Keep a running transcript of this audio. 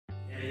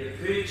Now you're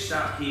perched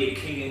up here,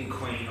 king and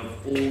queen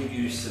of all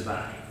you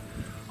survey.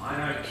 I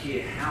don't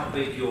care how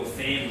big your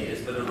family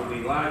is, but it'll be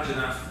large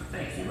enough,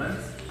 thank you Lynn,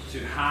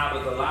 to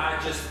harbour the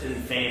largest in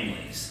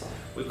families.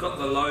 We've got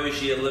the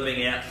loggia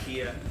living out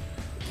here.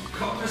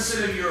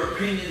 Cognizant of your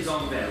opinions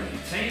on value,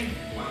 team.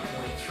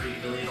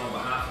 1.3 million on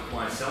behalf of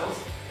my sellers.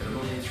 At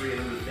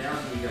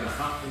 1,300,000, you're going to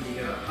huff and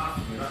you're going to huff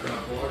and you're not going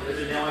to blow it.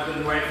 And now I've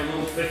been waiting for a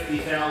little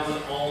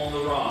 50,000 on the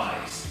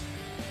rise.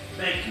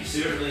 Thank you,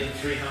 sir,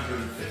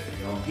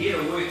 1,350. I'm here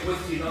to work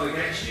with you, not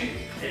against you.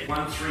 At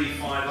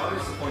 1,350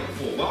 is the point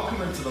 4.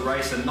 Welcome into the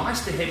race and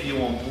nice to have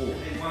you on board.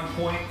 At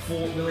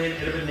 1.4 million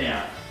at about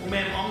now. Well,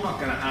 ma'am, I'm not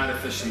going to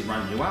artificially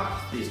run you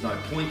up. There's no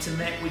point in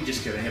that. We're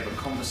just going to have a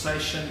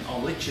conversation.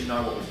 I'll let you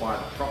know what will buy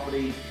the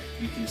property.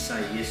 You can say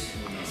yes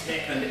or no. It's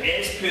happened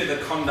as per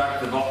the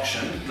conduct of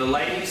auction. The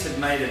ladies have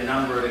made a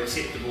number at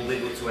acceptable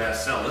level to our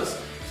sellers.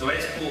 So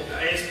as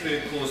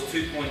per clause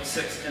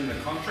 2.6 in the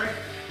contract,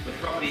 the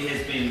property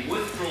has been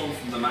withdrawn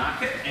from the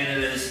market and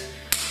it is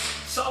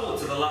sold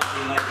to the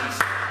lovely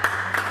ladies